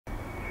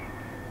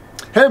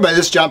Hey everybody,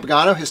 this is John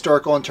Pagano,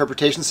 Historical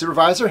Interpretation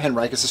Supervisor,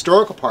 Henricus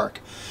Historical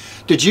Park.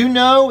 Did you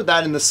know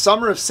that in the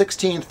summer of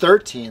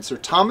 1613, Sir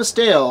Thomas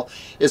Dale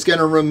is going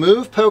to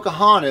remove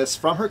Pocahontas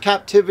from her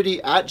captivity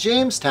at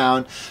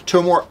Jamestown to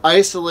a more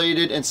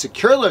isolated and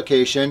secure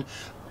location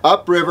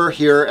upriver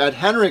here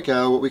at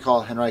Henrico, what we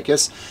call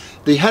Henricus,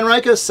 the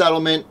Henricus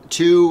settlement,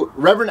 to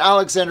Reverend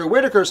Alexander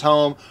Whitaker's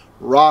home,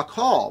 Rock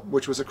Hall,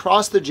 which was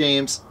across the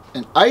James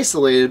and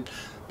isolated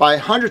by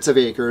hundreds of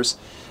acres.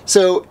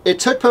 So it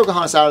took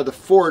Pocahontas out of the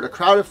fort, a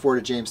crowded fort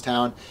at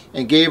Jamestown,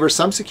 and gave her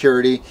some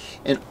security,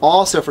 and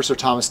also for Sir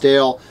Thomas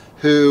Dale,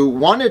 who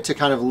wanted to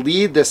kind of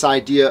lead this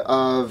idea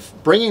of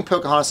bringing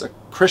Pocahontas a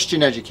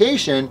Christian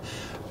education,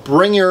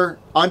 bring her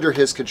under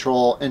his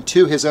control and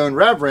to his own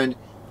Reverend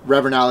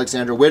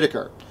Alexander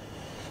Whitaker.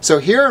 So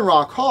here in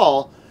Rock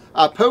Hall,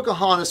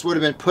 Pocahontas would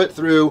have been put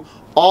through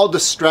all the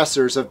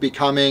stressors of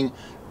becoming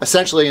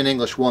essentially an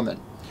English woman.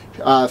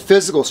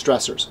 Physical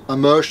stressors,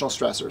 emotional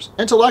stressors,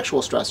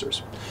 intellectual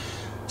stressors.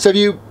 So if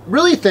you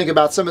really think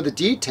about some of the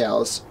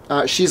details,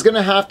 she's going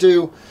to have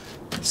to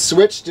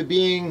switch to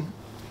being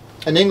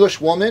an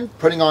English woman,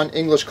 putting on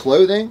English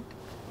clothing.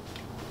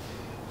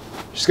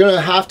 She's going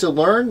to have to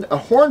learn a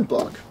horn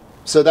book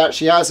so that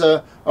she has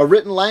a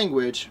written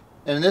language,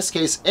 and in this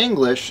case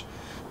English,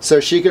 so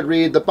she could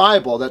read the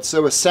Bible. That's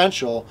so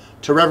essential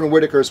to Reverend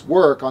Whitaker's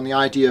work on the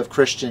idea of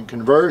Christian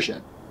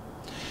conversion.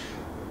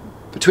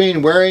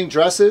 Between wearing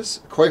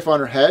dresses, a coif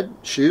on her head,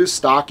 shoes,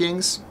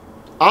 stockings,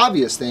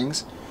 obvious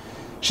things,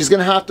 she's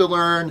going to have to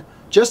learn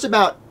just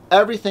about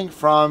everything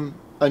from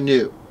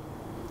anew.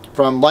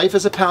 From life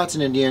as a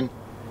Powhatan Indian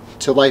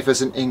to life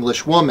as an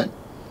English woman.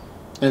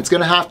 And it's going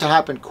to have to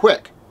happen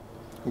quick.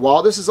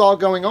 While this is all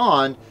going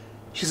on,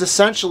 she's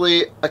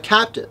essentially a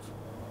captive.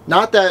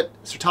 Not that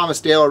Sir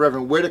Thomas Dale or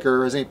Reverend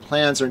Whitaker has any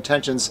plans or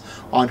intentions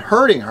on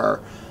hurting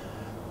her,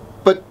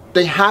 but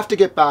they have to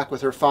get back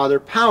with her father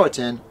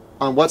Powhatan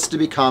on what's to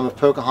become of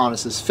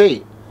Pocahontas'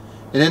 fate.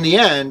 And in the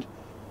end,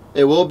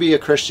 it will be a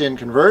Christian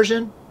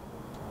conversion,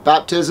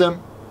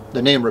 baptism,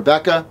 the name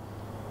Rebecca,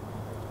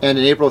 and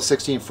in April of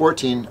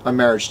 1614, a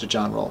marriage to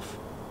John Rolfe.